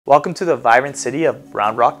Welcome to the vibrant city of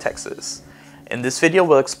Round Rock, Texas. In this video,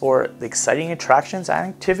 we'll explore the exciting attractions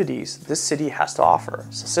and activities this city has to offer.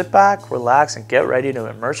 So sit back, relax, and get ready to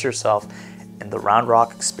immerse yourself in the Round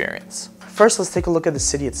Rock experience. First, let's take a look at the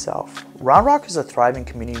city itself. Round Rock is a thriving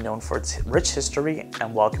community known for its rich history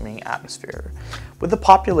and welcoming atmosphere. With a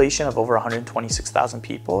population of over 126,000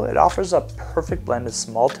 people, it offers a perfect blend of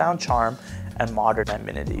small-town charm and modern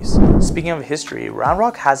amenities. Speaking of history, Round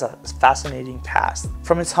Rock has a fascinating past.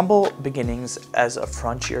 From its humble beginnings as a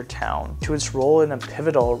frontier town to its role in a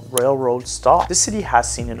pivotal railroad stop, this city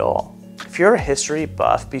has seen it all. If you're a history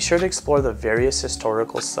buff, be sure to explore the various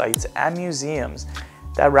historical sites and museums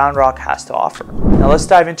that Round Rock has to offer. Now let's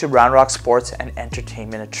dive into Round Rock sports and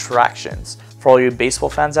entertainment attractions. For all you baseball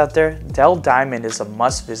fans out there, Dell Diamond is a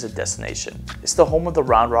must-visit destination. It's the home of the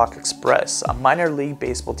Round Rock Express, a minor league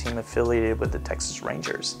baseball team affiliated with the Texas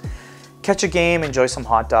Rangers. Catch a game, enjoy some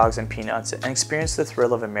hot dogs and peanuts, and experience the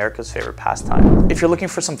thrill of America's favorite pastime. If you're looking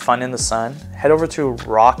for some fun in the sun, head over to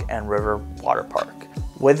Rock and River Water Park.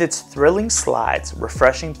 With its thrilling slides,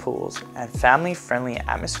 refreshing pools, and family-friendly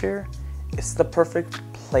atmosphere, it's the perfect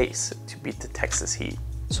place to beat the Texas heat.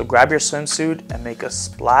 So grab your swimsuit and make a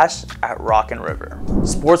splash at Rock and River.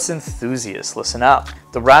 Sports enthusiasts, listen up.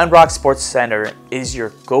 The Round Rock Sports Center is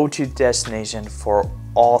your go-to destination for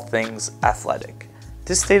all things athletic.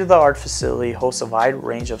 This state-of-the-art facility hosts a wide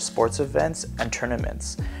range of sports events and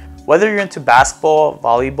tournaments. Whether you're into basketball,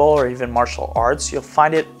 volleyball, or even martial arts, you'll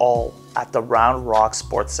find it all at the Round Rock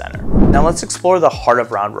Sports Center. Now let's explore the heart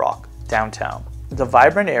of Round Rock, downtown. The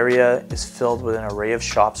vibrant area is filled with an array of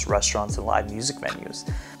shops, restaurants, and live music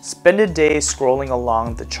venues. Spend a day scrolling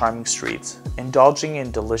along the charming streets, indulging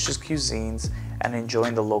in delicious cuisines, and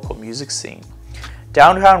enjoying the local music scene.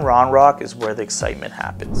 Downtown Round Rock is where the excitement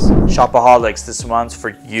happens. Shopaholics, this one's for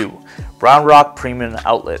you. Round Rock Premium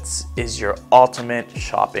Outlets is your ultimate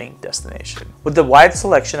shopping destination. With the wide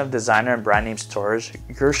selection of designer and brand name stores,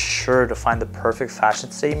 you're sure to find the perfect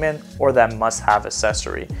fashion statement or that must-have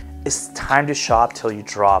accessory. It's time to shop till you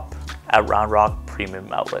drop at Round Rock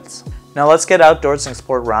Premium Outlets. Now let's get outdoors and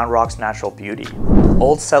explore Round Rock's natural beauty.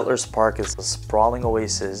 Old Settlers Park is a sprawling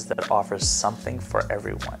oasis that offers something for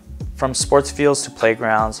everyone. From sports fields to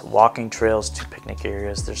playgrounds, walking trails to picnic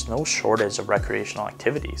areas, there's no shortage of recreational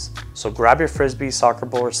activities. So grab your frisbee, soccer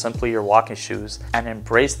ball, or simply your walking shoes and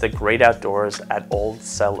embrace the great outdoors at Old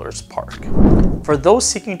Settlers Park. For those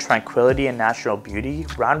seeking tranquility and natural beauty,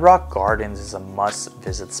 Round Rock Gardens is a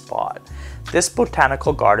must-visit spot. This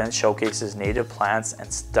botanical garden showcases native plants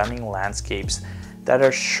and stunning landscapes that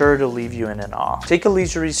are sure to leave you in awe. Take a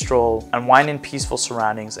leisurely stroll, unwind in peaceful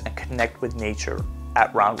surroundings, and connect with nature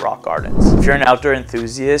at Round Rock Gardens. If you're an outdoor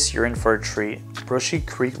enthusiast, you're in for a treat. Brushy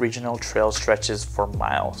Creek Regional Trail stretches for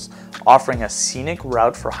miles, offering a scenic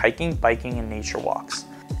route for hiking, biking, and nature walks.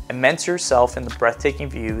 Immerse yourself in the breathtaking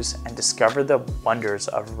views and discover the wonders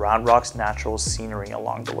of Round Rock's natural scenery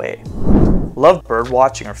along the way. Love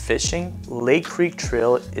birdwatching or fishing? Lake Creek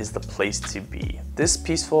Trail is the place to be. This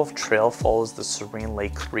peaceful trail follows the serene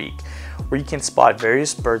Lake Creek, where you can spot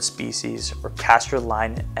various bird species or cast your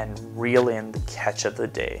line and reel in the catch of the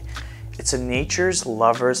day. It's a nature's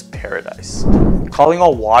lover's paradise. Calling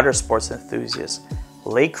all water sports enthusiasts,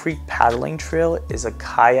 Lake Creek Paddling Trail is a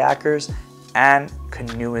kayaker's and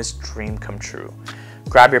canoeist's dream come true.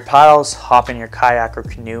 Grab your paddles, hop in your kayak or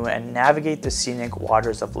canoe, and navigate the scenic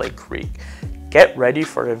waters of Lake Creek. Get ready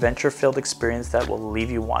for an adventure-filled experience that will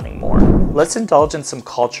leave you wanting more. Let's indulge in some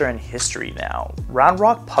culture and history now. Round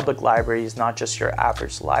Rock Public Library is not just your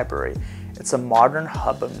average library. It's a modern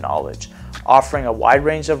hub of knowledge, offering a wide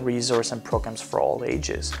range of resources and programs for all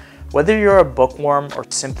ages. Whether you're a bookworm or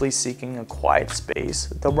simply seeking a quiet space,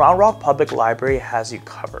 the Round Rock Public Library has you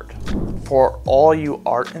covered. For all you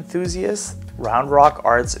art enthusiasts, Round Rock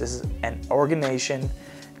Arts is an organization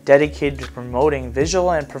dedicated to promoting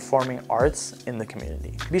visual and performing arts in the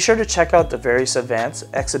community. Be sure to check out the various events,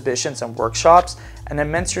 exhibitions, and workshops and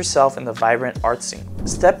immerse yourself in the vibrant art scene.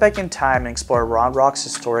 Step back in time and explore Round Rock's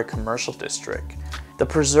historic commercial district. The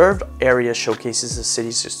preserved area showcases the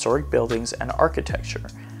city's historic buildings and architecture,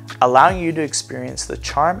 allowing you to experience the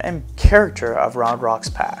charm and character of Round Rock's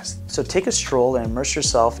past. So take a stroll and immerse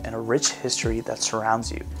yourself in a rich history that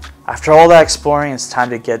surrounds you. After all that exploring, it's time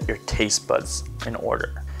to get your taste buds in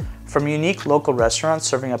order. From unique local restaurants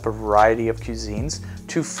serving up a variety of cuisines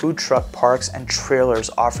to food truck parks and trailers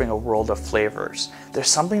offering a world of flavors, there's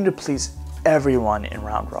something to please everyone in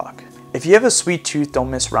Round Rock. If you have a sweet tooth, don't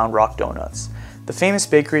miss Round Rock Donuts. The famous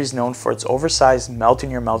bakery is known for its oversized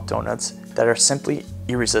melt-in-your-mouth donuts that are simply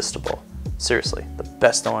irresistible. Seriously, the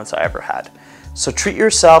best donuts I ever had. So treat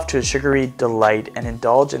yourself to a sugary delight and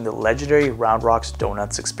indulge in the legendary Round Rock's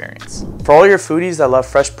Donuts experience. For all your foodies that love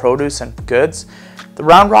fresh produce and goods, the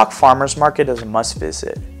Round Rock Farmers Market is a must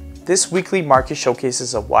visit. This weekly market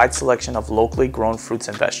showcases a wide selection of locally grown fruits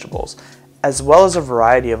and vegetables, as well as a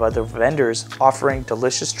variety of other vendors offering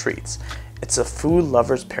delicious treats. It's a food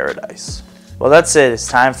lover's paradise. Well, that's it. It's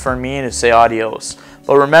time for me to say adios.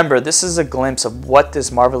 But remember, this is a glimpse of what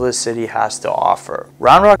this marvelous city has to offer.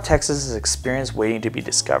 Round Rock, Texas is an experience waiting to be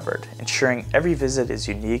discovered, ensuring every visit is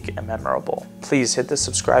unique and memorable. Please hit the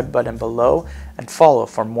subscribe button below and follow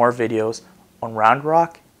for more videos on Round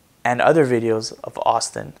Rock and other videos of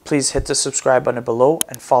Austin. Please hit the subscribe button below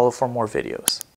and follow for more videos.